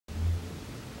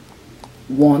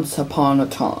Once upon a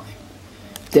time,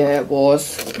 there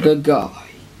was the guy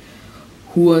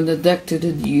who undetected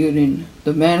the urine,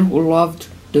 the man who loved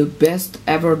the best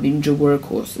ever ninja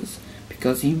workhorses,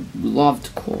 because he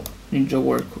loved ninja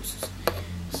workhorses.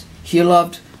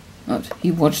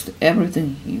 He watched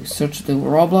everything. He searched the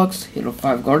Roblox, Halo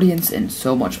 5 Guardians, and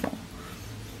so much more.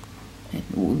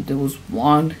 And there was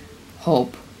one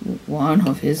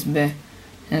of his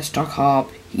master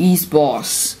cop, his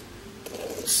boss,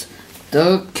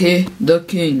 the king,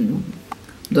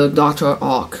 the Dr.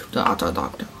 Ock, Dr.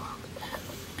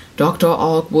 Dr.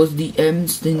 Ock was the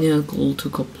obstacle to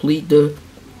complete the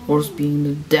course, being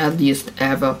the deadliest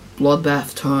ever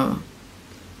bloodbath term.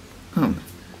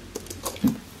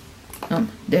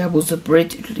 There was a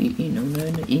brilliantly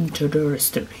into the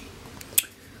history.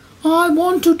 I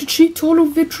wanted to cheat total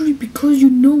victory because you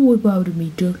know about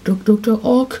me, Dr.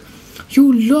 Ock.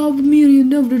 You loved me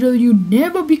enough that you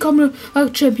never become a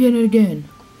champion again.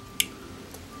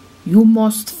 You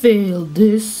must fail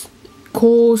this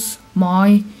course,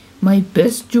 my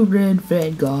best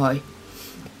friend guy.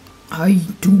 I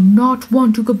do not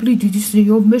want to complete this.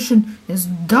 Your mission is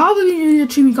doubly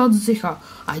achieving congahishy.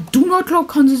 I do not love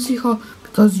congahishy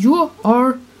because you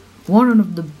are one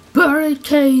of the buried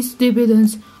case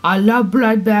dividends. I love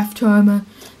bloodbath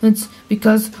tournaments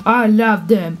because I love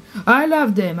them. I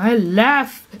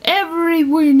laugh every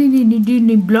winning in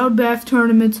the bloodbath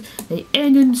tournaments. They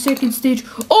end in the second stage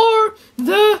or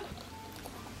the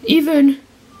even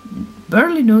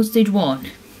barely know stage 1.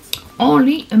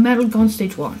 Only a medal on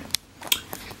stage 1.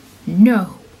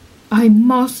 No, I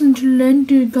mustn't let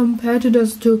the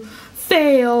competitors to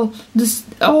fail.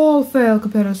 All fail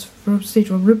competitors from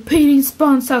stage 1. Repeating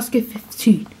spawn SASUKE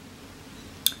 15.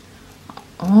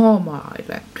 Oh my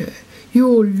laptop,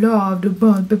 you love the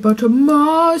bun, but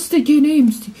master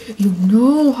games you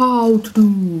know how to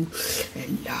do.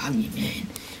 And love me, man,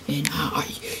 and I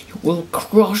will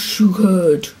crush you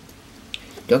hard.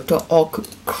 Dr. Ock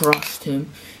crushed him,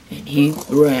 and he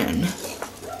ran.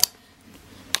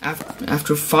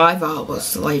 After 5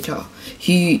 hours later,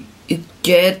 he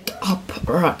got up,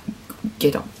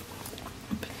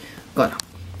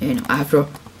 and after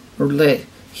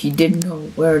he didn't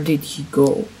know where did he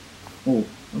go. Oh,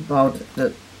 about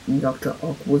the Dr.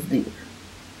 Ock was there.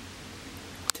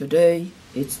 Today,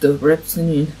 it's the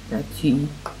reason that the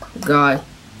guy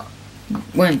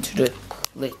went to the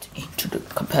into the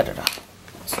competitor.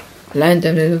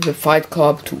 Landed in the fight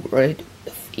club to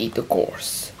defeat the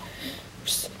course.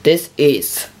 This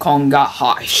is Conga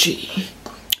Heushee.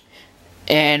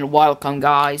 And welcome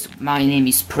guys, my name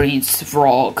is Princ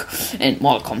Frog, and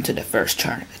welcome to the first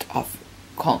tournament of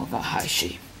Conga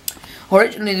Heushee.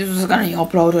 Originally this was gonna be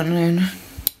uploaded in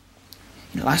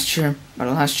last year, but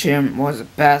last year was a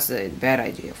bad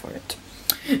idea for it.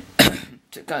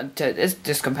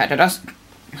 This competitors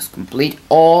must complete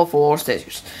all 4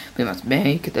 stages. We must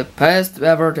make the best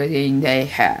ever thing they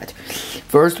had.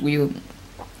 First we win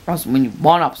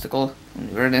 1 obstacle,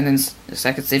 and then the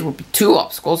second stage will be 2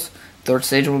 obstacles, third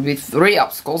stage will be 3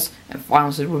 obstacles, and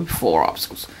final stage will be 4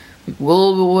 obstacles. We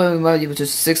will be able to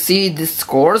succeed this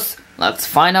course. Let's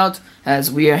find out as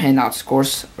we are handing out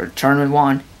scores for tournament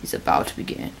 1 is about to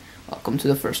begin. Welcome to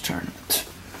the first tournament.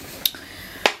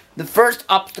 The first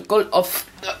obstacle of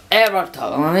the ever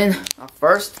tournament, our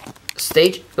first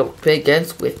stage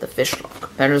begins with the fish lock.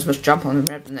 Competitors must jump on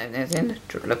the map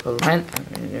to the level hand.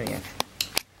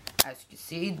 As you can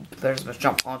see, competitors must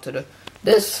jump onto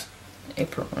this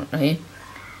apron.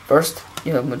 First,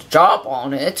 you must jump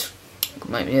on it.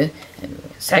 And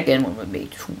the second one would be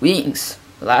 2 wings.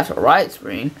 Left or right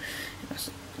spring.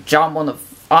 Jump on the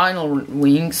final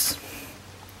wings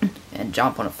and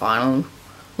jump on the final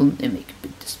and make a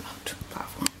big dismount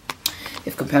platform.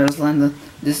 If competitors land on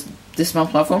this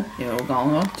dismount platform, you're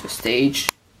going on to stage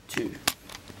 2.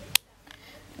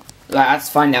 Let's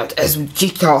find out as we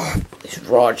kick off with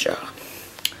Roger.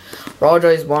 Roger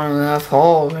is one of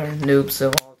all the noobs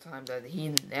of all time that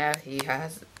he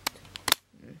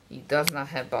does not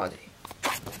have body.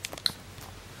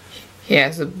 He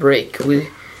has a break with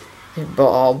his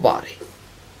body.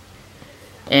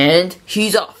 And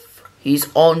he's off. He's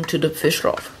on to the fish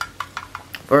rock.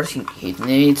 First thing he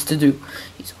needs to do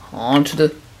is on to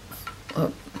the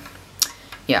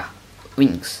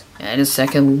wings. And the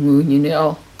second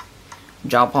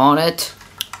jump on it.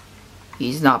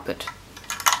 He's not it.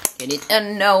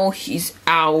 And no, he's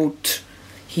out.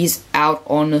 He's out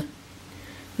on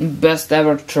the best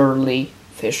ever turly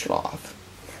fish love.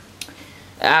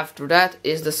 After that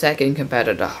is the second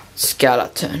competitor,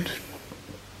 Skeleton.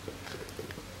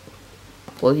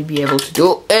 Will he be able to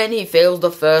do? And he fails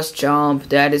the first jump.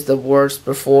 That is the worst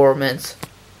performance.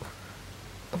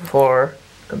 4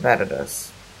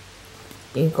 competitors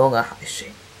in Conga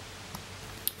Heushee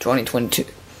 2022.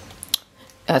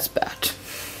 That's bad.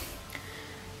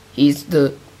 He's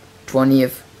the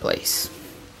 20th place,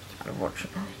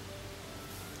 unfortunately.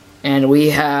 And we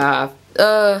have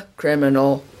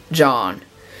Criminal John.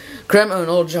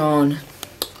 Criminal John.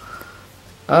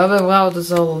 Well,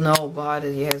 this all know, but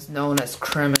he is known as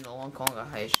Criminal on Conga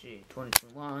Heushee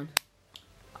 2021.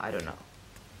 I don't know.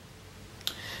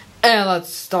 And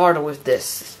let's start with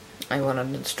this. I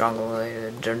wanted to struggle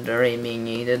dreaming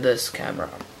needed this camera.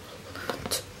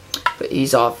 But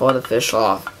he's off on the fish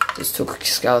off. This took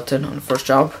skeleton on the first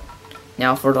jump.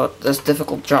 Now for this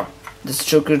difficult jump. This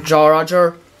took a jaw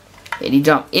Roger. And he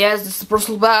jumped. Yes, this is the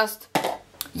personal best.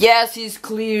 Yes, he's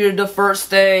cleared the first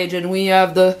stage, and we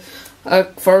have the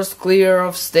first clear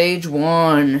of stage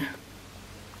 1.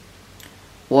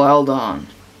 Well done.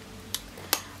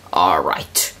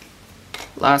 Alright.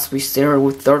 Last we start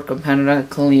with third competitor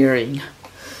clearing.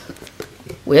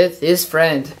 With his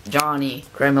friend, Johnny.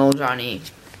 Criminal Johnny.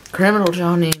 Criminal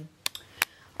Johnny.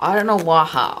 I don't know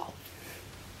how.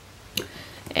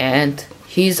 And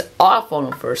he's off on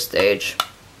the first stage.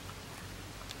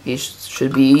 It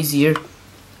should be easier.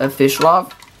 A fish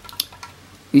love.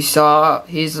 We saw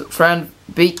his friend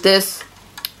beat this.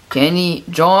 Can he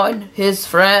join his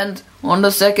friend on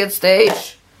the second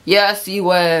stage? Yes, he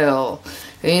will.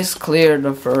 He's cleared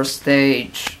the first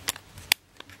stage.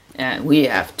 And we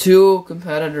have 2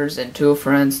 competitors and 2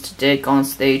 friends to take on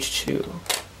stage 2.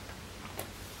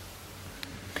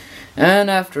 And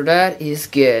after that is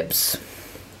Gibbs.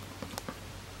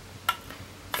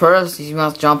 First, he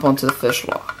must jump onto the fish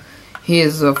log. He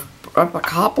is a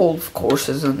couple of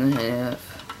courses in the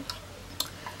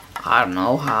I don't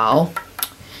know how.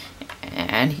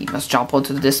 And he must jump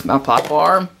onto the dismount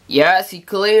platform. Yes, he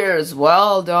clears.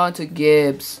 Well done to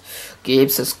Gibbs.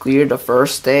 Gibbs has cleared the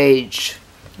first stage.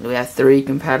 We have 3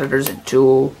 competitors and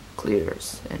 2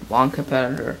 clears. And 1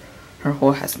 competitor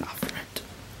who has not friend.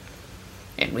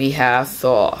 And we have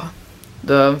Thor,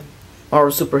 the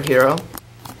Marvel superhero.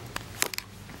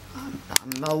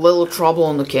 I'm a little trouble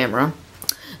on the camera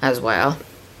as well.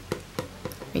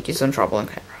 Making some trouble on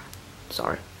camera.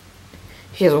 Sorry.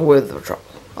 He has a with of trouble.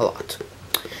 A lot.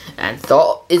 And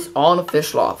Thor is on a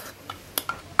fish love.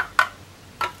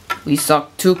 We saw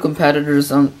 2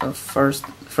 competitors on the first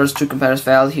 2 competitors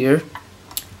failed here.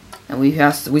 And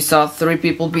we saw 3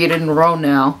 people beat it in a row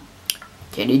now.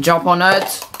 Can he jump on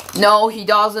it? No, he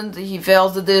doesn't. He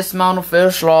fails the dismount of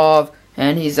fish love.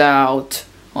 And he's out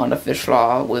on the fish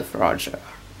love with Roger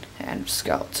and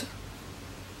Skeleton.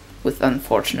 With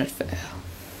unfortunate fail.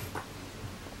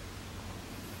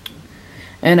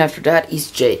 And after that is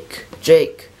Jake.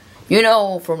 Jake, you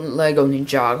know from Lego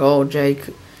Ninjago, Jake,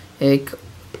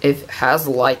 it has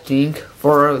lightning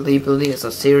for the ability as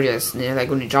a serious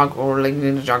Lego Ninjago or Lego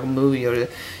Ninjago movie. Or,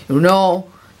 you know,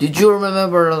 did you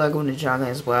remember Lego Ninjago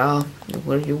as well?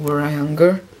 When you were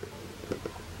younger?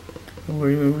 Were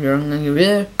you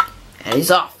younger? And he's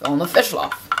off on the fish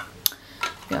loft.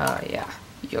 Yeah.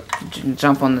 You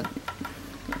jump on the.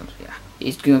 Yeah,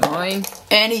 he's going,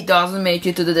 and he doesn't make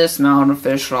it to the dismount of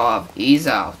fish loft. He's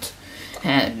out.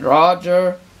 And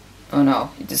Roger. Oh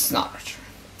no, this is not Roger.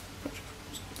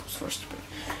 First.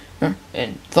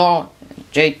 And Thor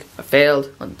and Jake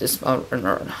failed on dismount and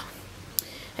run.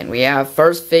 And we have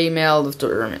first female of the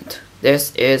tournament.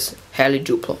 This is Hallie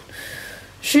Duplon.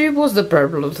 She was the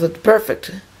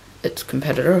perfect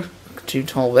competitor to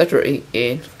tall veteran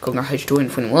in Conga Heushee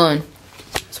 2021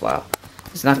 as well.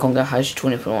 It's not Conga Heushee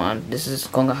 2021. This is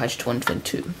Conga Heushee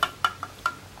 2022.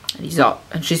 And he's off,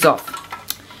 and she's off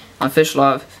on fish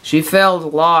love. She failed a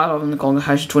lot on the Conga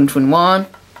Heushee 2021,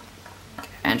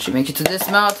 and she makes it to this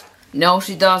mount. No,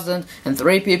 she doesn't. And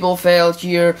 3 people failed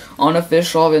here on a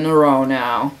fish love in a row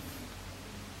now.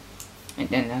 And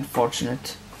then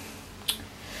unfortunate.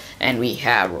 And we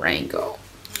have Rango.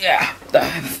 Yeah,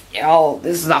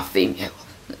 this is not female.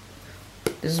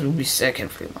 This will be second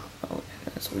female. Oh,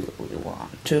 that's what we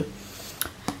want to.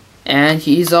 And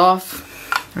he's off.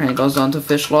 And he goes on to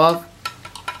fish love.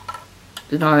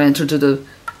 Did not enter to the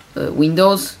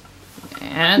windows.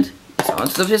 And it's on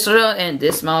to the fish love and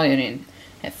dismount in.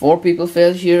 And 4 people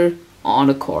failed here on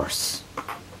the course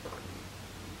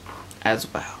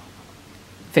as well.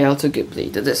 Failed to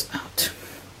complete the dismount.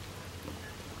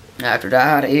 After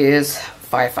that is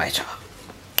Firefighter.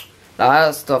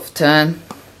 Last of 10.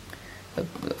 The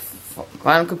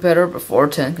final competitor before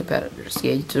 10 competitors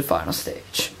get to the final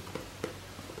stage.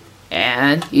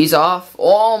 And he's off.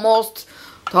 Almost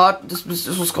thought this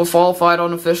was qualified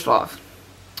on the fish loft.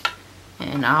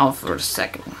 And now for the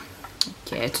second one.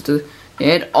 Okay, to the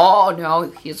head. Oh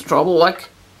no, he has trouble like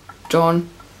John.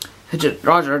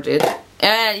 Roger did.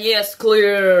 And yes,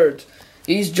 cleared.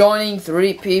 He's joining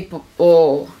 3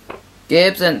 people.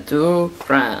 Gibbs and 2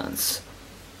 France.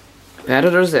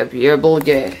 Competitors appear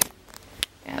Bulgaria.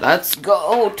 And let's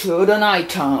go to the night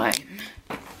time.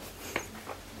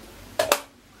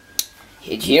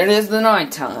 Here is the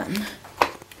night time.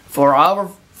 For our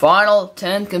final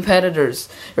 10 competitors.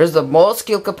 There's the most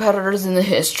skilled competitors in the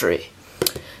history.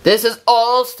 This is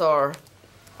All-Star.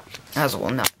 As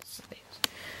well, not.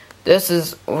 This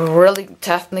is really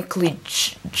technically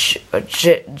it's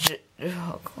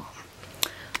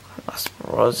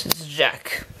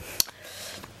Jack.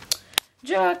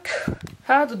 Jack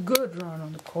had a good run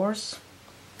on the course,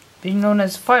 being known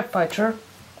as Firefighter.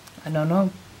 I don't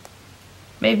know.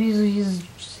 Maybe he's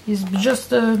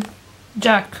just a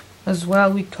Jack as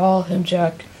well. We call him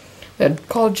Jack. And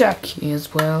call Jackie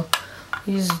as well.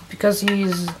 Because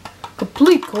he's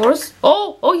complete course.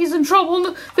 Oh, he's in trouble on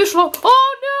the fish log.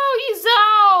 Oh no, he's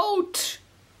out.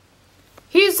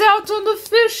 He's out on the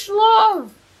fish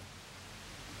log.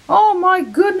 Oh my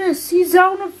goodness, he's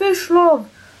out on the fish log.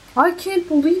 I can't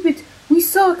believe it. We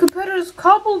saw a competitor's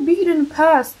couple beat in the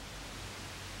past.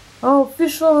 Oh,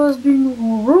 fish log has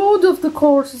been ruled off the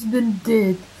course, has been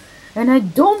dead. And I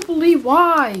don't believe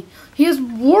why. He has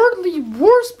worldly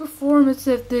worst performance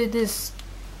after this.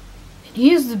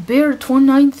 He is the bare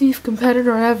 29th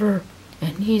competitor ever,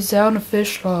 and he's out of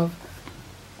fish love.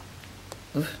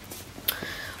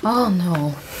 Oh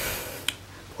no.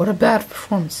 What a bad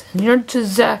performance. And you're to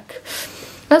Zach.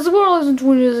 As well as in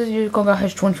Conga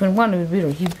Heushee 2021,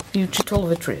 he total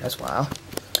victory as well.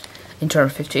 In turn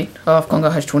 15 of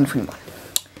Conga Heushee 2021.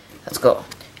 Let's go.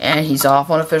 And he's off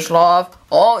on a fish love.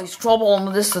 Oh, he's trouble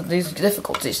on these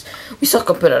difficulties. We saw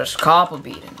competitors couple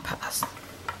beat in the past.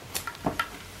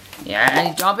 Yeah, and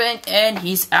he's jumping, and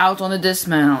he's out on the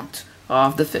dismount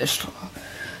of the fish log.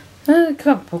 A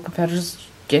couple competitors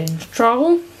get into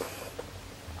trouble.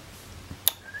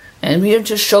 And we're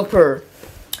to Chopper.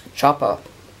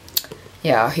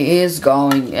 Yeah, he is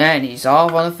going, and he's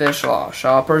off on the fish log.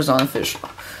 Chopper's on the fish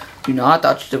log. Do not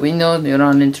touch the window, do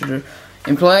not enter the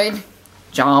in-plane.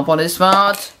 Jump on this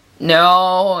mount.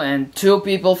 No, and 2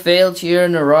 people failed here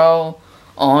in a row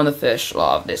on the fish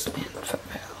log. This man fell.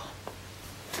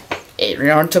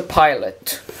 Adrian to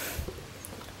pilot.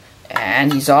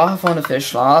 And he's off on the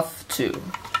fish loft too.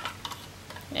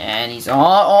 And he's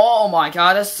on. Oh my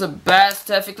god, that's the best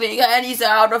technically. And he's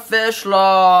out of fish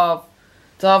loft.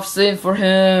 Tough scene for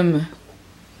him.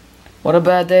 What a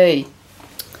bad day.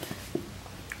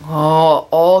 Oh,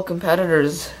 all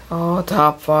competitors. Oh,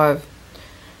 top 5.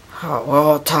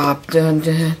 Oh, top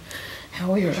 10.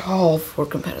 How we're all 4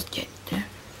 competitors.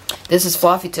 This is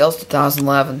Fluffy Tales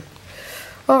 2011.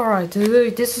 Alright,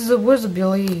 this is a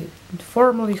Wizardbilly,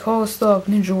 formerly host of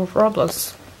Ninja Wolf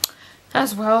Roblox,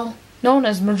 as well known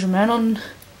as Merger Man on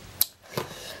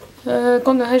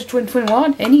Conga Heushee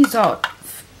 2021, and he's out.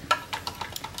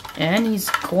 And he's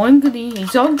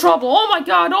in trouble. Oh my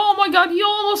god, he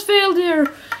almost failed here.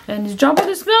 And he's jumping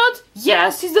this mount.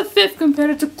 Yes, he's the 5th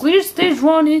competitor to clear stage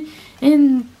 1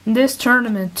 in this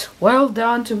tournament. Well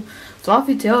done to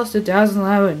Fluffy Tales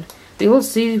 2011. We will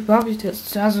see Fluffy Tales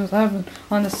 2011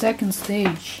 on the 2nd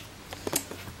stage.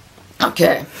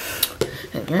 Okay.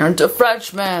 And we're into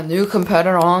Frenchman, new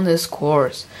competitor on this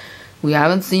course. We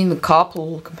haven't seen the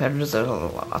couple competitors a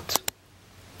lot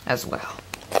as well.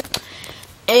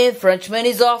 And Frenchman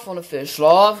is off on the fish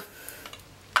log.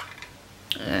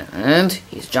 And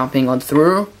he's jumping on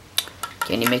through.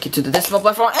 Can he make it to the decimal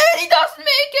platform? And he doesn't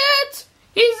make it!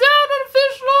 He's out on the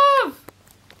fish log!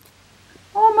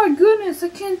 Oh my goodness, I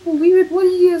can't believe it, what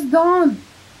he has done.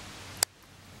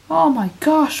 Oh my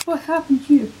gosh, what happened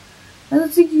here? I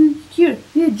don't think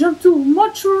he jumped too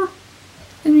much, or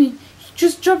I mean, he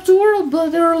just jumped too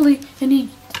early, and he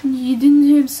didn't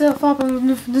himself up on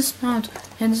this mount.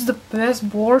 And this is the best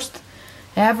worst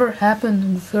ever happened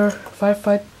in the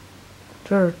firefighter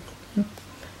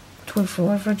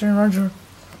 24 Roger.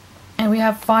 And we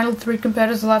have final 3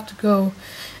 competitors left to go.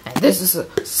 And this is a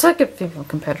 2nd female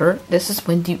competitor. This is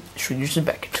Wendy Schroeder's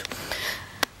Beckett.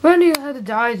 Wendy had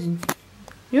died.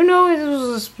 You know, it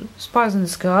was a Spies in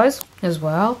Disguise as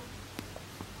well.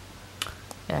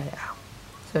 Yeah.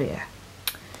 So yeah.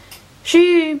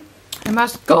 She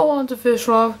must go on to fish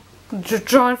log to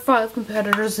join 5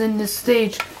 competitors in this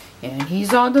stage. And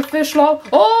he's on the fish log.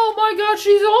 Oh my god,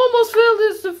 she's almost failed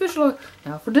this the fish log.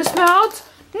 Now for dismount.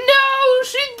 No,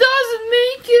 she doesn't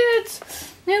make it.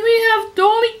 And we have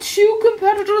only 2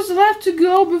 competitors left to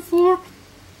go before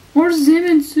we run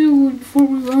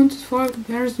to 5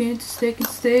 competitors into the 2nd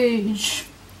stage.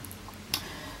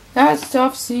 That's a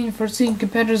tough scene for seeing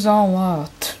competitors all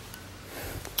out.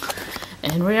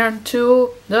 And we are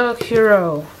to the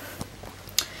hero.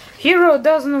 Hero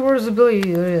doesn't know his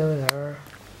ability.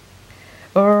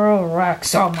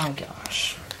 Rex, oh my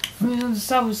gosh. This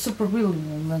was super real.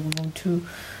 I'm going to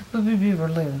be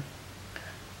later.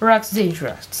 Rex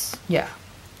Dangerous. Yeah.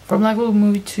 From that little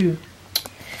movie too.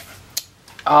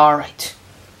 Alright.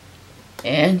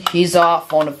 And he's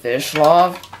off on a fish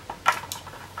love.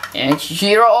 And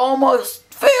Hero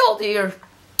almost failed here.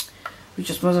 We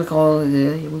just must call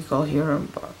it, we call Hero.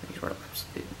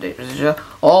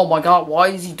 Oh my god, why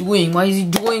is he doing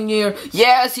here?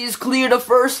 Yes, he's cleared the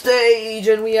first stage,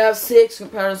 and we have 6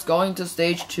 competitors going to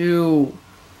stage 2.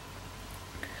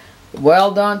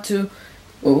 Well done to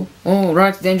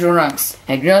Rex Danger Rex.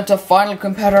 And you're the final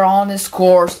competitor on this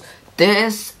course.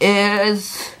 This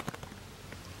is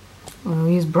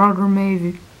his brother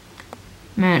maybe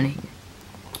Manny.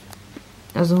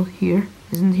 Isn't here?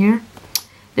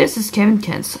 This is Kevin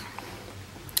Kenson.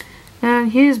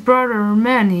 And his brother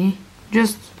Manny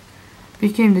just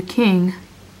became the king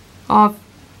of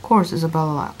course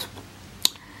Isabella.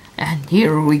 And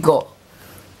here we go.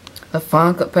 The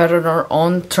final competitor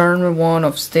on turn 1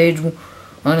 of stage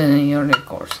 1 in the early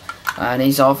course. And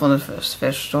he's off on the first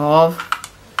fish off.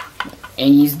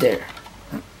 And he's there.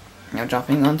 Now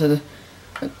jumping onto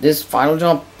this final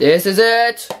jump. This is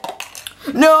it!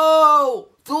 No!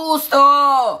 Full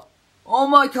stop! Oh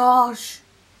my gosh!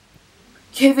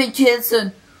 Kevin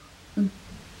Kenson,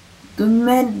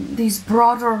 his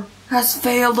brother, has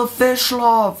failed the fish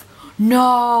love.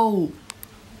 No!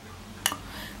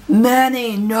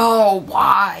 Manny, no,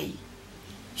 why?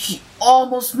 He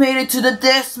almost made it to the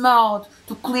dismount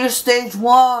to clear stage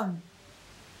 1.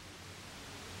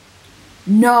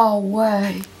 No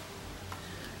way.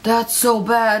 That's so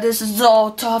bad. This is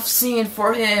all tough scene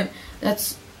for him.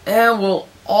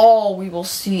 We will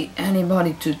see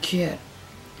anybody to get.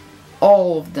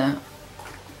 All of them.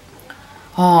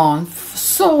 Oh,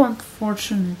 so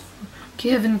unfortunate.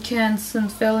 Kevin Kenson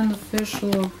fell in the fish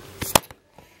love.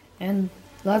 And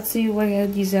let's see what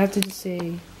he's have to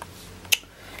say.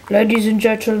 Ladies and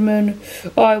gentlemen,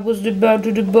 I was about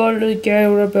to debut the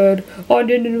camera bed. I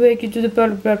didn't make it to the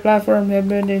platform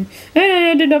and I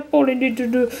ended up falling into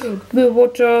the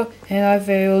water and I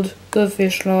failed the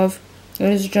fish love.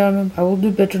 Ladies and gentlemen, I will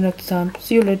do better next time.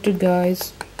 See you later,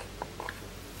 guys.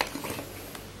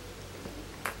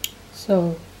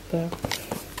 So,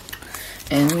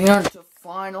 and we are to the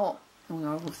final. We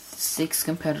are with 6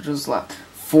 competitors left.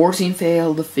 14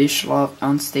 failed the fish love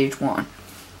on stage 1.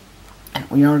 And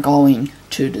we are going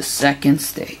to the second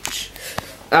stage.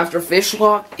 After fish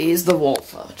lock is the wall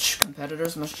clutch.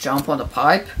 Competitors must jump on the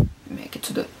pipe, make it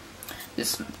to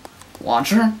this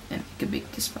launcher, and make a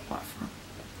big dismount platform.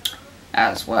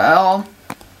 As well.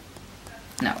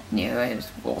 No, it's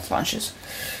wall launches.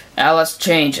 Now let's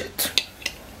change it.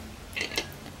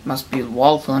 Must be the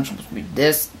wall launch, must be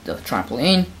the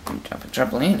trampoline,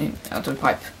 trampoline, and out to the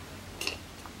pipe.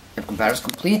 If competitors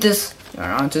complete this, you're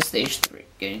on to stage 3.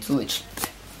 Getting to Leech.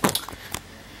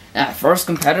 Now, first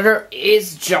competitor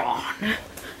is John.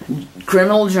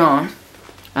 Criminal John.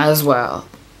 As well.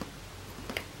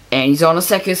 And he's on the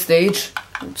second stage.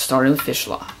 Starting the fish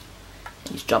law.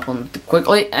 He's jumping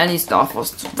quickly and he's off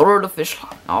through the fish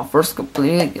law. Now, first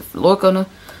completing, if you look on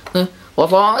the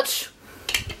launch.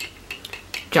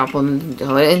 Jump on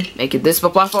the lane, make it this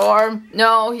platform.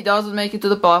 No, he doesn't make it to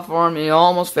the platform. He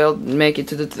almost failed to make it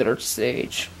to the third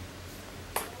stage.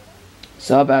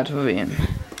 So bad for him.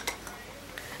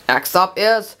 Next up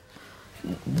is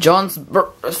John's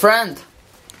friend,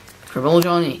 Criminal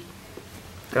Johnny.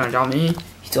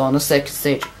 He's on the second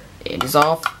stage. And he's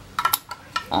off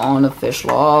on the fish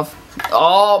love.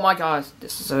 Oh my god,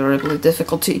 this is a really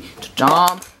difficulty to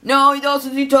jump. No, he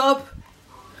doesn't need up.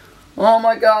 Oh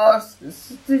my gosh,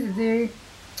 this is easy.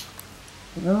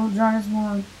 Little Johnny's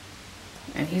won.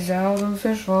 And he's out on the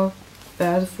fish love.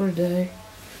 Bad for a day.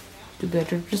 Do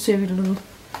better, just save it a little.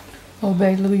 Oh,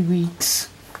 bad little weeks.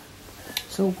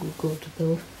 So we'll go to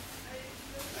Bill.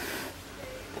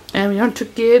 And we on to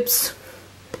Gibbs.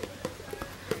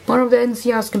 One of the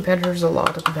NCS competitors, a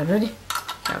lot of competitors.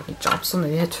 Now he jumps on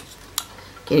it.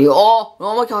 Can you? Oh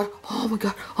my god! Oh my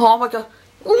god! Oh my god!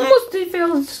 Almost he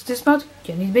failed dismount.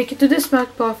 Can he make it to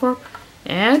dismount platform?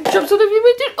 And jumps on the view.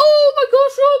 Oh my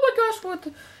gosh! Oh my gosh! What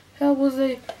the hell was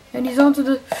it? And he's on to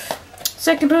the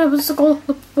second obstacle,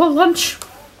 the lunch.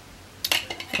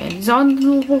 And he's on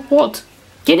the what?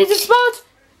 Can he dismount?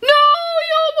 No!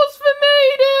 He almost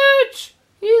made it!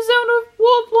 He's on a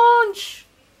wall launch.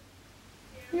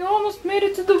 He almost made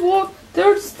it to the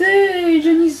third stage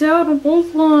and he's out on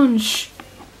both launch.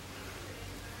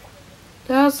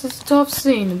 That's a tough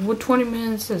scene. With 20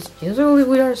 minutes, usually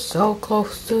we are so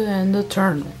close to end the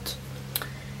tournament.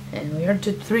 And we are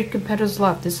to 3 competitors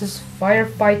left. This is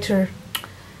firefighter.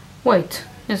 Wait,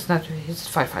 it's not. It's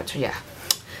firefighter. Yeah,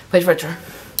 firefighter.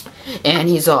 And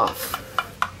he's off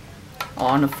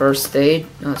on the first stage.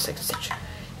 No, the second stage.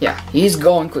 Yeah, he's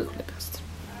going quickly past.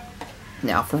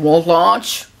 Now for wall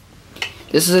launch.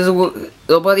 This is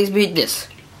nobody's beat this.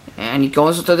 And he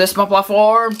goes to this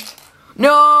platform.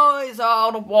 No, he's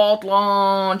out of wall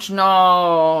launch.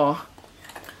 No.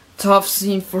 Tough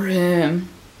scene for him.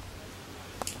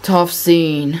 Tough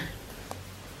scene.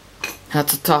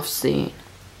 That's a tough scene.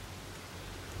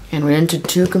 And we're into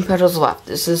 2 competitors left.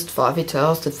 This is Fluffy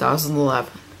Tales 2011.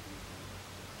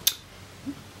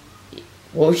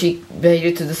 Will she make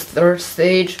it to the 3rd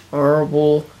stage, or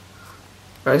will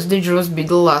Rex Dangerous be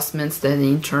the last man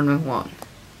standing in tournament 1?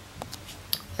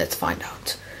 Let's find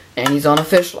out. And he's on a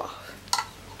fish lock.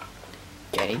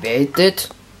 Can he bait it?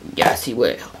 Yes, he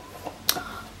will.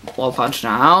 Wall punch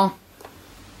now.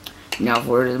 Now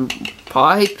for the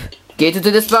pipe. Get it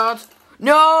to the spot.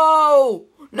 No!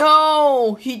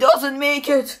 No! He doesn't make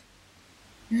it!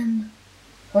 And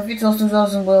Fluffy Tales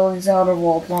 2000 will is out of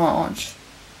wall launch.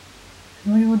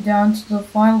 And we go down to the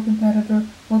final competitor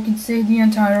who can save the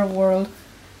entire world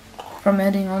from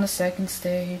ending on the 2nd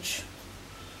stage.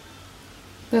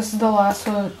 This is the last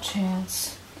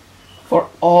chance for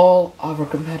all our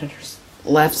competitors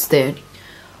left standing.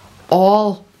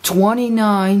 All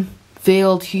 29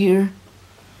 failed here,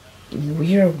 and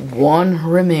we are 1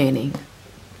 remaining,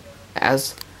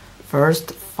 as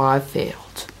first 5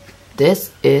 failed.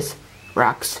 This is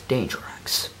Rex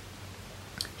Dangerous.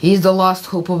 He's the last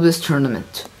hope of this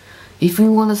tournament. If we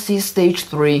want to see stage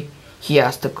 3, he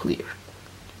has to clear.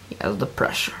 He has the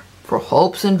pressure for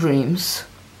hopes and dreams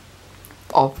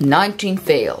of 19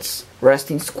 fails,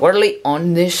 resting squarely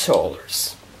on his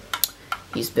shoulders.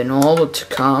 He's been able to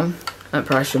come and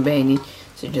pressure Bailey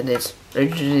to this.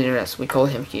 We call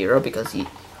him Hero because he's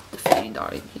defeating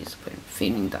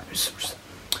dinosaurs.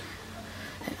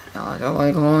 I don't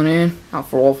like going in. Now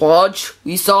for Fudge,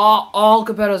 we saw all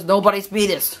competitors. Nobody's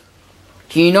beat us.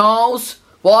 He knows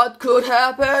what could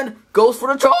happen. Goes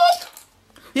for the top.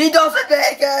 He doesn't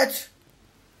make it.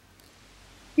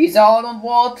 He's out on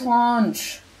wall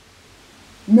plunge.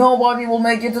 Nobody will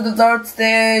make it to the 3rd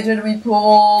stage, and we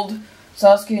pulled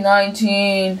SASUKE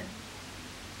 19.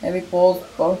 And we pulled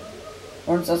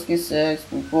SASUKE 6.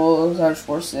 We pulled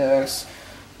Heushee 6.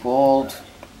 Pulled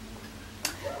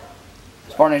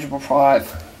Spartan Age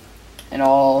 5. And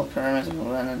all tournaments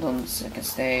landed on the 2nd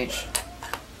stage.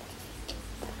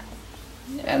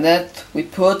 And that we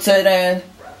put it in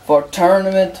for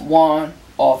tournament 1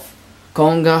 of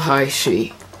Conga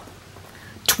Heushee.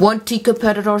 20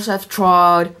 competitors have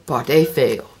tried, but they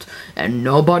failed, and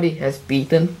nobody has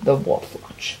beaten the wall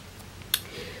launch.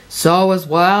 So as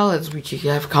well as we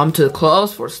have come to the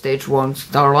close for stage 1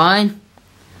 star line,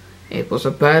 it was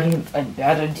a bad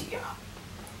idea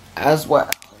as well.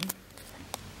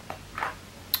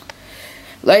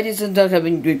 Ladies and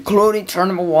gentlemen, including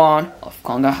tournament 1 of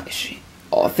Conga Heushee.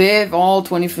 All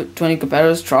 20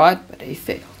 competitors tried, but they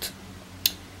failed.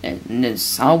 And then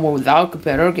some without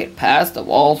competitor get past the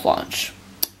wall launch.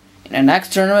 In the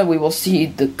next tournament, we will see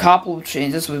the couple of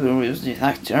changes we will use in the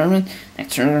next tournament.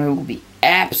 Next tournament will be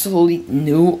absolutely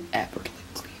new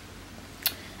effortlessly.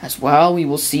 As well, we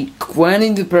will see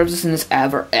Gwen the person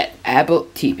ever at Apple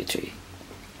TV.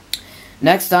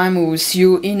 Next time, we will see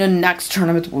you in the next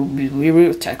tournament. We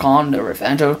will take on the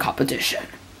Revenge competition.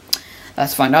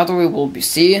 Let's find out what we will be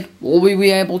seeing. Will we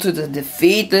be able to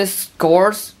defeat this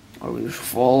course? Or we will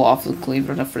fall off the cliff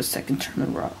for the 2nd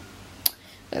tournament row.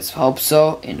 Let's hope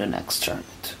so in the next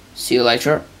tournament. See you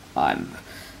later. I'm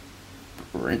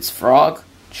Princ Frog.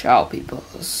 Ciao,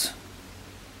 peoples.